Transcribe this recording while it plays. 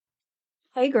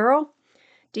Hey girl,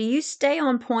 do you stay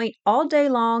on point all day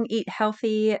long, eat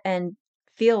healthy, and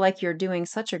feel like you're doing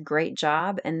such a great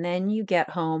job, and then you get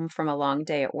home from a long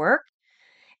day at work,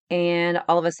 and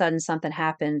all of a sudden something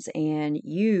happens and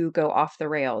you go off the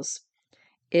rails?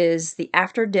 Is the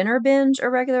after dinner binge a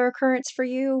regular occurrence for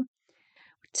you?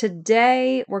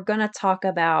 Today, we're going to talk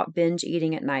about binge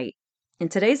eating at night. In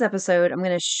today's episode, I'm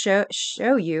going to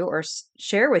show you or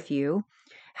share with you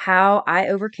how I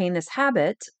overcame this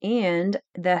habit and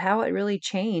that how it really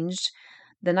changed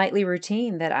the nightly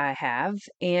routine that I have.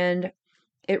 And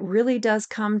it really does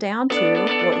come down to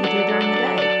what you do during the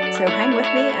day. So hang with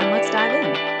me and let's dive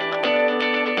in.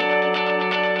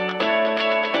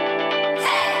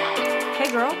 Hey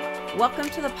girl, welcome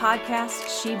to the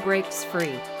podcast She Breaks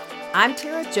Free. I'm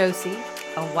Tara Josie,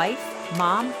 a wife,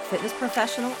 mom, fitness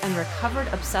professional, and recovered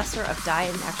obsessor of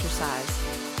diet and exercise.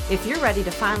 If you're ready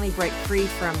to finally break free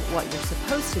from what you're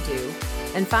supposed to do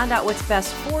and find out what's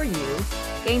best for you,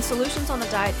 gain solutions on the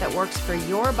diet that works for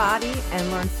your body, and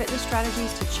learn fitness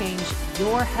strategies to change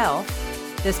your health,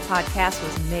 this podcast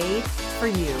was made for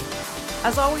you.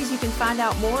 As always, you can find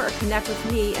out more or connect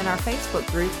with me in our Facebook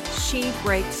group, She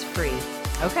Breaks Free.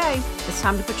 Okay, it's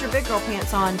time to put your big girl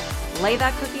pants on, lay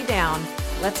that cookie down.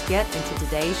 Let's get into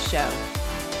today's show.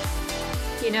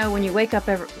 You know, when you wake up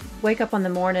on the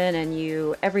morning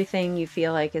and everything you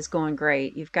feel like is going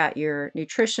great. You've got your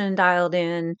nutrition dialed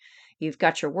in, you've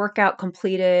got your workout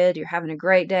completed, you're having a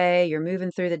great day, you're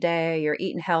moving through the day, you're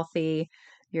eating healthy,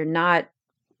 you're not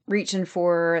reaching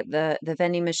for the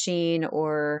vending machine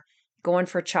or going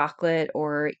for chocolate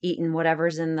or eating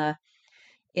whatever's in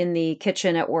the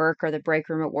kitchen at work or the break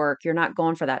room at work. You're not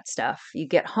going for that stuff. You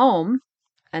get home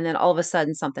and then all of a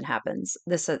sudden something happens.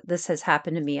 This has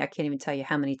happened to me. I can't even tell you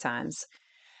how many times.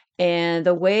 And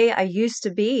the way I used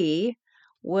to be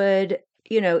would,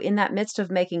 in that midst of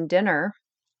making dinner,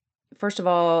 first of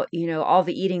all, all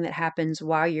the eating that happens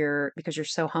because you're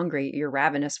so hungry, you're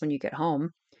ravenous when you get home.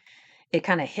 It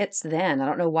kind of hits then. I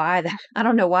don't know why that I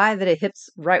don't know why that it hits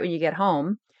right when you get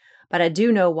home, but I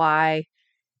do know why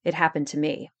it happened to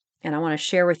me. And I want to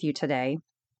share with you today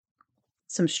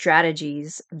some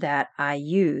strategies that I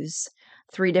use,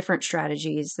 three different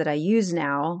strategies that I use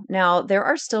now. Now, there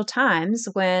are still times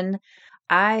when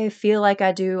I feel like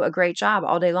I do a great job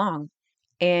all day long.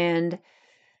 And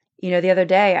the other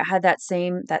day I had that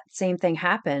same thing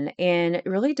happen, and it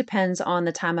really depends on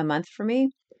the time of month for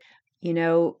me.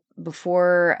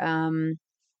 Before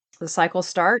the cycle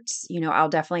starts, I'll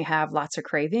definitely have lots of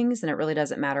cravings, and it really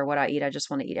doesn't matter what I eat. I just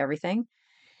want to eat everything.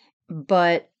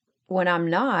 But when I'm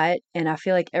not, and I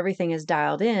feel like everything is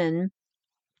dialed in,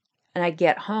 and I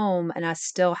get home and I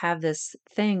still have this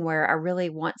thing where I really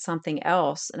want something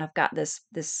else, and I've got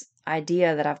this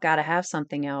idea that I've got to have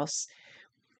something else,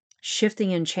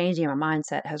 shifting and changing my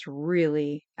mindset has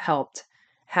really helped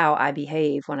how I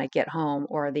behave when I get home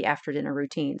or the after dinner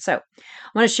routine. So, I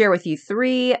want to share with you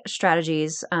three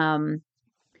strategies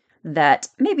that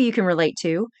maybe you can relate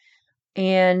to.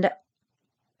 And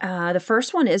the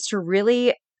first one is to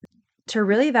really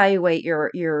evaluate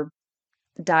your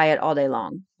diet all day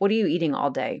long. What are you eating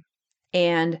all day?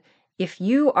 And if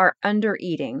you are under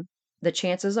eating, the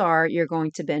chances are you're going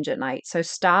to binge at night. So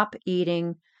stop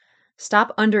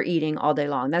under eating all day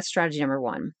long. That's strategy number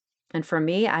one. And for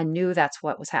me, I knew that's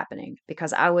what was happening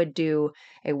because I would do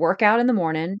a workout in the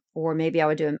morning, or maybe I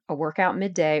would do a workout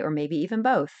midday, or maybe even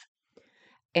both.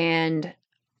 And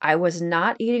I was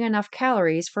not eating enough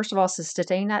calories, first of all, to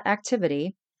sustain that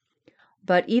activity.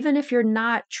 But even if you're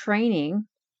not training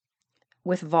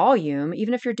with volume,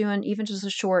 even if you're doing even just a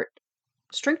short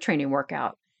strength training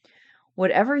workout,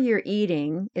 whatever you're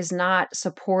eating is not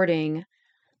supporting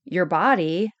your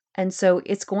body. And so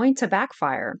it's going to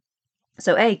backfire.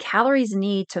 So, calories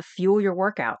need to fuel your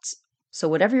workouts. So,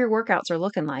 whatever your workouts are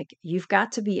looking like, you've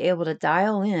got to be able to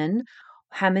dial in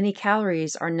how many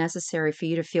calories are necessary for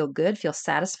you to feel good, feel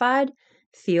satisfied,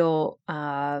 feel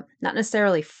not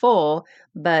necessarily full,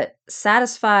 but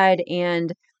satisfied,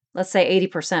 and let's say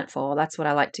 80% full. That's what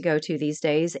I like to go to these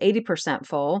days, 80%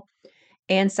 full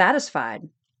and satisfied.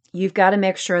 You've got to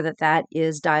make sure that that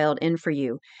is dialed in for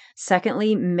you.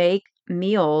 Secondly, make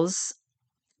meals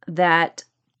that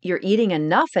you're eating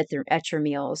enough at your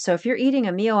meals. So if you're eating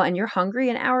a meal and you're hungry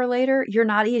an hour later, you're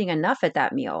not eating enough at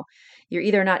that meal. You're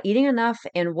either not eating enough,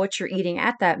 and what you're eating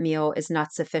at that meal is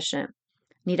not sufficient.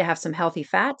 You need to have some healthy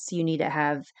fats. You need to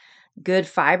have good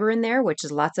fiber in there, which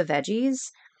is lots of veggies,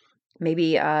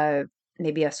 maybe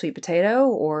maybe a sweet potato,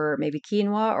 or maybe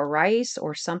quinoa or rice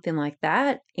or something like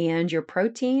that. And your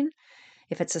protein,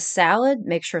 if it's a salad,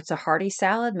 make sure it's a hearty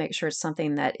salad. Make sure it's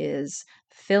something that is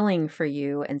filling for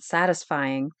you and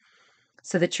satisfying.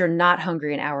 so that you're not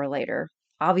hungry an hour later.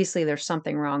 Obviously, there's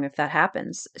something wrong if that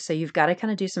happens. So you've got to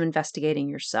kind of do some investigating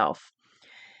yourself.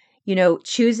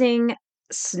 Choosing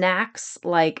snacks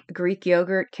like Greek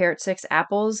yogurt, carrot sticks,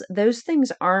 apples, those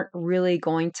things aren't really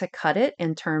going to cut it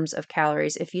in terms of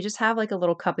calories. If you just have like a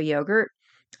little cup of yogurt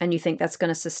and you think that's going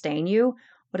to sustain you,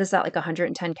 what is that, like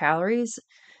 110 calories,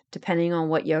 depending on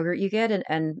what yogurt you get?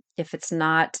 And if it's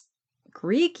not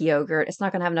Greek yogurt, it's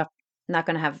not going to have enough, not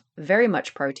going to have very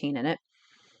much protein in it.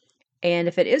 And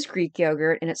if it is Greek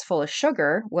yogurt and it's full of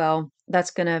sugar, well, that's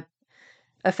going to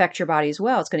affect your body as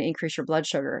well. It's going to increase your blood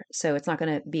sugar. So it's not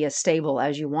going to be as stable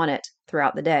as you want it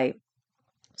throughout the day.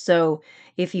 So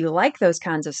if you like those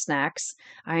kinds of snacks,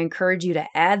 I encourage you to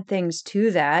add things to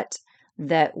that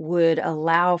would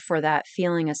allow for that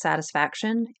feeling of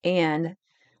satisfaction. And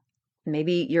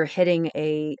maybe you're hitting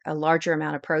a larger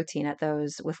amount of protein at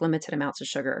those with limited amounts of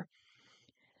sugar.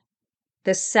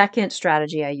 The second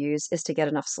strategy I use is to get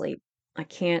enough sleep. I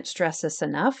can't stress this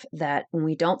enough that when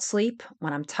we don't sleep,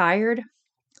 when I'm tired,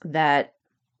 that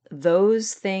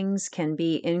those things can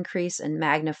be increased and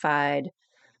magnified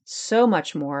so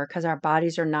much more because our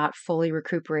bodies are not fully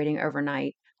recuperating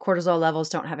overnight. Cortisol levels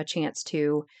don't have a chance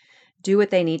to do what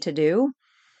they need to do.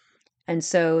 And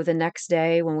so the next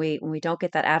day when we don't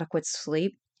get that adequate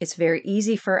sleep, it's very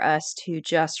easy for us to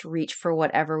just reach for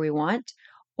whatever we want,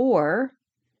 or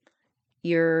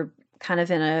you're kind of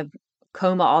in a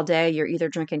coma all day. You're either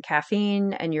drinking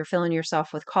caffeine and you're filling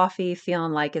yourself with coffee,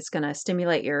 feeling like it's going to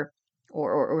stimulate your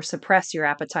or suppress your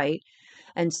appetite.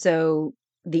 And so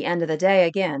the end of the day,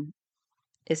 again,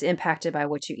 is impacted by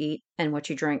what you eat and what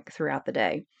you drink throughout the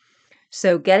day.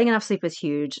 So getting enough sleep is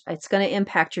huge. It's going to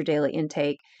impact your daily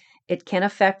intake. It can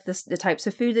affect the types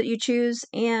of food that you choose.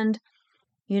 And,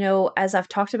 as I've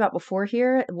talked about before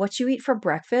here, what you eat for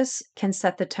breakfast can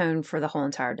set the tone for the whole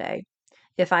entire day.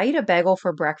 If I eat a bagel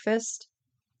for breakfast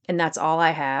and that's all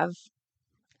I have,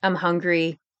 I'm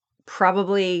hungry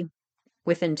probably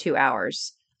within 2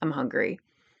 hours. I'm hungry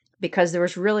because there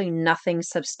was really nothing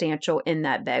substantial in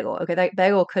that bagel. Okay, that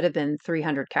bagel could have been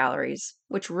 300 calories,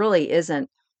 which really isn't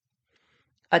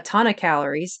a ton of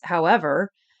calories. However,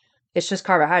 it's just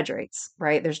carbohydrates,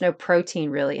 right? There's no protein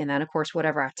really in that. Of course,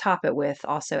 whatever I top it with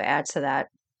also adds to that.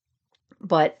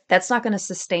 But that's not going to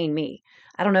sustain me.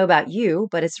 I don't know about you,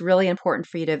 but it's really important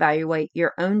for you to evaluate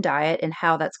your own diet and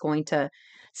how that's going to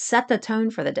set the tone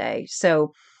for the day.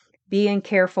 So, being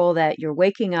careful that you're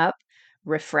waking up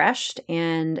refreshed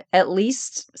and at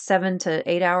least 7 to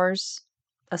 8 hours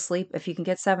asleep. If you can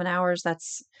get 7 hours,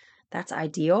 that's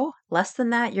ideal. Less than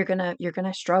that, you're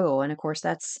gonna struggle. And of course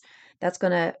that's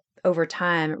gonna over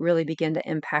time really begin to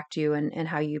impact you and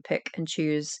how you pick and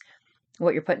choose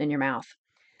what you're putting in your mouth.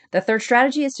 The third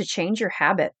strategy is to change your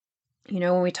habit.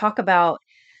 When we talk about,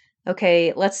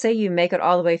 okay, let's say you make it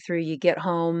all the way through, you get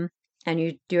home and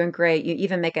you're doing great. You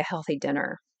even make a healthy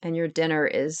dinner and your dinner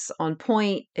is on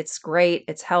point. It's great.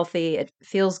 It's healthy. It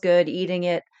feels good eating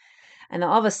it. And then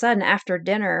all of a sudden after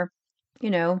dinner,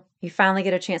 you finally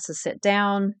get a chance to sit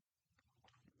down.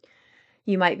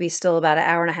 You might be still about an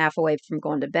hour and a half away from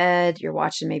going to bed. You're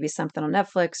watching maybe something on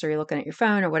Netflix or you're looking at your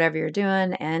phone or whatever you're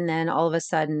doing. And then all of a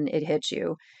sudden it hits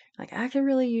you like, I could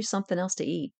really use something else to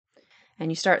eat. And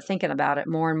you start thinking about it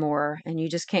more and more, and you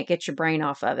just can't get your brain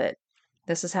off of it.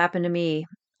 This has happened to me.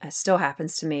 It still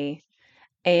happens to me.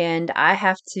 And I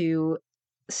have to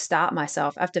stop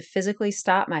myself. I have to physically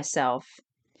stop myself.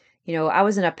 I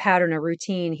was in a pattern, a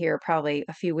routine here probably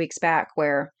a few weeks back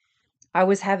where I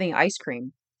was having ice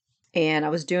cream and I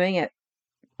was doing it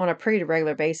on a pretty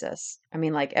regular basis. I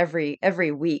mean, like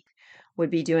every week would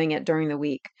be doing it during the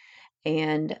week.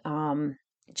 And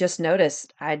just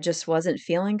noticed I just wasn't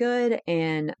feeling good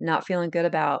and not feeling good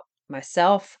about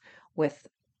myself with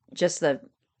just the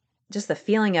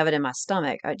feeling of it in my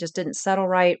stomach. I just didn't settle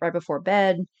right before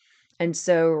bed. And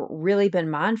so really been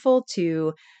mindful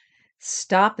to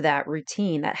stop that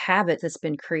routine, that habit that's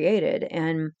been created.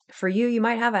 And for you, you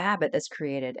might have a habit that's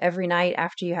created every night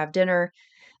after you have dinner.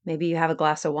 Maybe you have a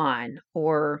glass of wine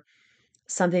or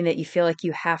something that you feel like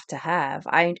you have to have.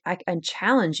 I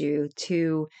challenge you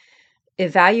to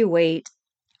evaluate,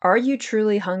 are you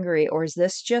truly hungry, or is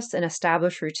this just an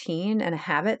established routine and a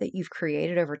habit that you've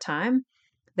created over time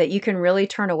that you can really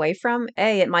turn away from?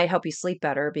 It might help you sleep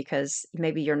better because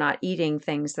maybe you're not eating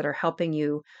things that are helping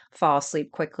you fall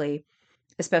asleep quickly,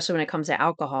 especially when it comes to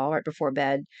alcohol right before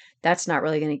bed. That's not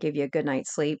really going to give you a good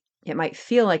night's sleep. It might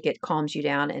feel like it calms you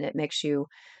down and it makes you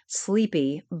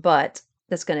sleepy, but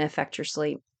that's going to affect your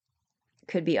sleep.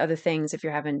 Could be other things if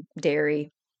you're having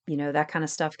dairy, that kind of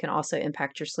stuff can also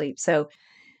impact your sleep. So,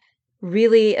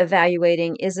 really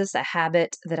evaluating, is this a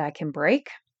habit that I can break?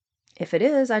 if it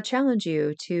is, I challenge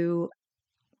you to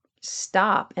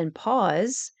stop and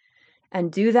pause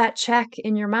and do that check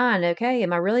in your mind. Okay,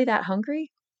 am I really that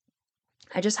hungry?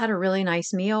 I just had a really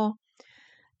nice meal.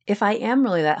 If I am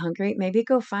really that hungry, maybe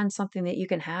go find something that you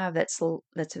can have that's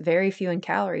very few in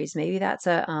calories. Maybe that's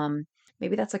a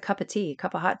cup of tea, a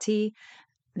cup of hot tea,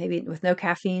 maybe with no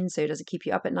caffeine, so it doesn't keep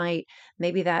you up at night.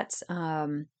 Maybe that's a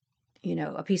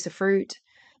piece of fruit,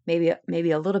 maybe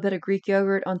a little bit of Greek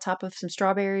yogurt on top of some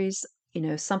strawberries,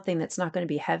 something that's not going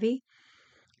to be heavy,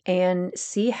 and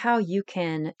see how you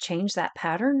can change that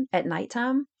pattern at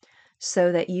nighttime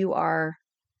so that you are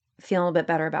feeling a bit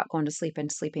better about going to sleep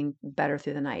and sleeping better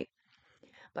through the night.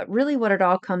 But really, what it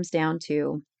all comes down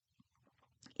to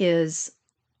is,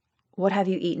 what have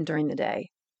you eaten during the day?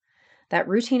 That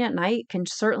routine at night can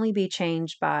certainly be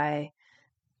changed by,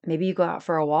 maybe you go out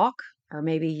for a walk, or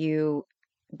maybe you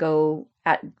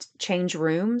change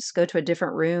rooms, go to a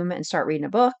different room and start reading a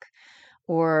book,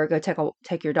 or go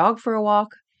take your dog for a walk.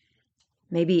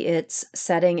 Maybe it's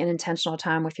setting an intentional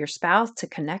time with your spouse to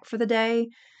connect for the day,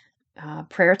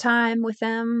 prayer time with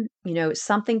them,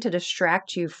 something to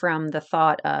distract you from the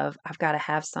thought of, I've got to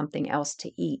have something else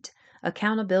to eat.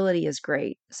 Accountability is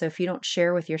great. So if you don't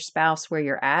share with your spouse where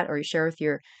you're at, or you share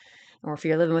or if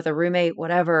you're living with a roommate,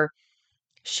 whatever,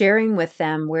 sharing with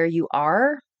them where you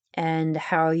are and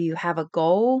how you have a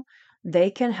goal,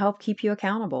 they can help keep you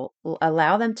accountable.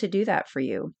 Allow them to do that for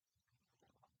you.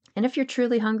 And if you're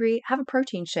truly hungry, have a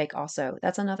protein shake also.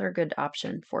 That's another good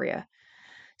option for you.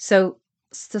 So,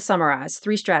 to summarize,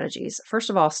 3 strategies. First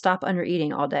of all, stop under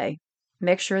eating all day.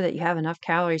 Make sure that you have enough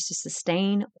calories to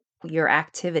sustain your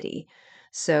activity.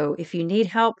 So, if you need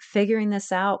help figuring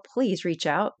this out, please reach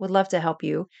out. Would love to help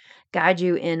you, guide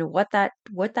you in what that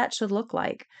should look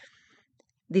like.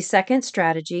 The second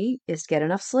strategy is get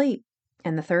enough sleep.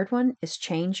 And the third one is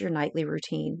change your nightly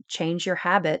routine. Change your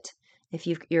habit. If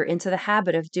you're into the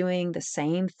habit of doing the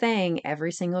same thing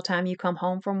every single time you come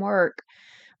home from work,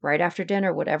 right after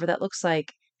dinner, whatever that looks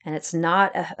like, and it's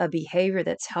not a behavior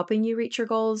that's helping you reach your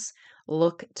goals,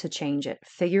 look to change it.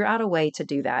 Figure out a way to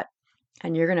do that.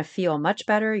 And you're going to feel much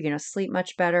better. You're going to sleep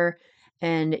much better.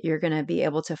 And you're going to be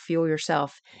able to fuel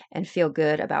yourself and feel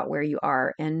good about where you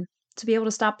are, and to be able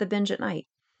to stop the binge at night.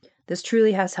 This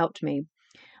truly has helped me.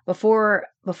 Before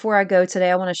I go today,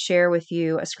 I want to share with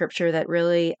you a scripture that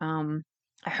really,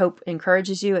 I hope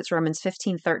encourages you. It's Romans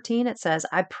 15:13. It says,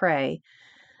 I pray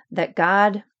that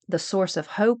God, the source of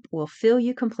hope, will fill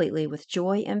you completely with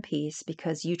joy and peace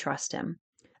because you trust him.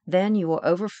 Then you will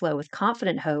overflow with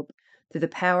confident hope through the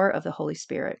power of the Holy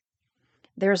Spirit.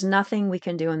 There is nothing we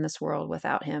can do in this world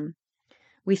without him.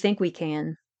 We think we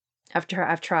can. I've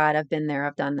tried, I've been there,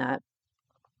 I've done that.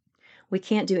 We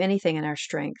can't do anything in our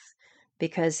strength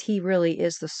because he really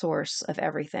is the source of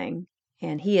everything.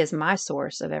 And he is my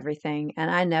source of everything.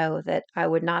 And I know that I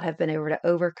would not have been able to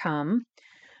overcome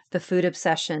the food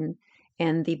obsession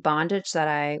and the bondage that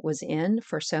I was in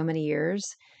for so many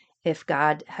years if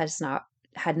God had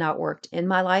not worked in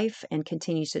my life and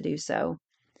continues to do so.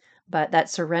 But that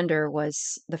surrender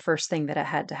was the first thing that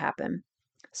had to happen.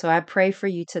 So I pray for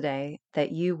you today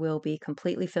that you will be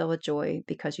completely filled with joy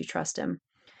because you trust him,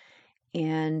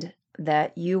 and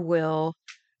that you will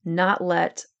not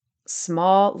let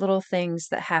small little things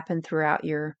that happen throughout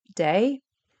your day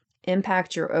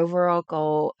impact your overall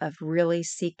goal of really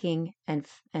seeking and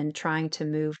trying to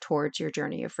move towards your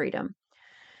journey of freedom.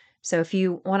 So if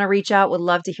you want to reach out, would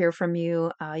love to hear from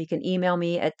you. You can email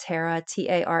me at Tara,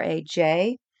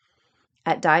 Taraj,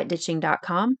 at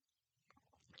dietditching.com.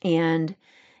 And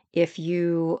if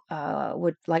you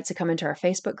would like to come into our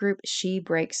Facebook group, She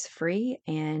Breaks Free,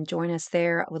 and join us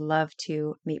there, I would love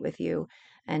to meet with you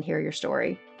and hear your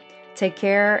story. Take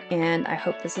care, and I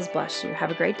hope this has blessed you.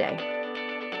 Have a great day.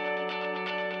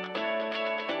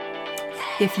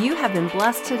 If you have been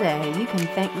blessed today, you can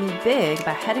thank me big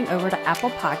by heading over to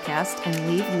Apple Podcasts and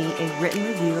leave me a written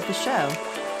review of the show.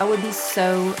 I would be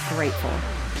so grateful.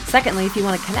 Secondly, if you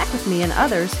want to connect with me and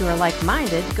others who are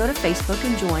like-minded, go to Facebook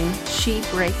and join She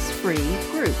Breaks Free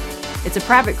group. It's a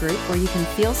private group where you can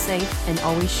feel safe and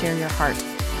always share your heart.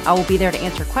 I will be there to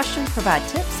answer questions, provide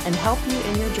tips, and help you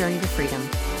in your journey to freedom.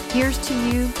 Here's to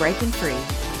you breaking free.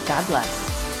 God bless.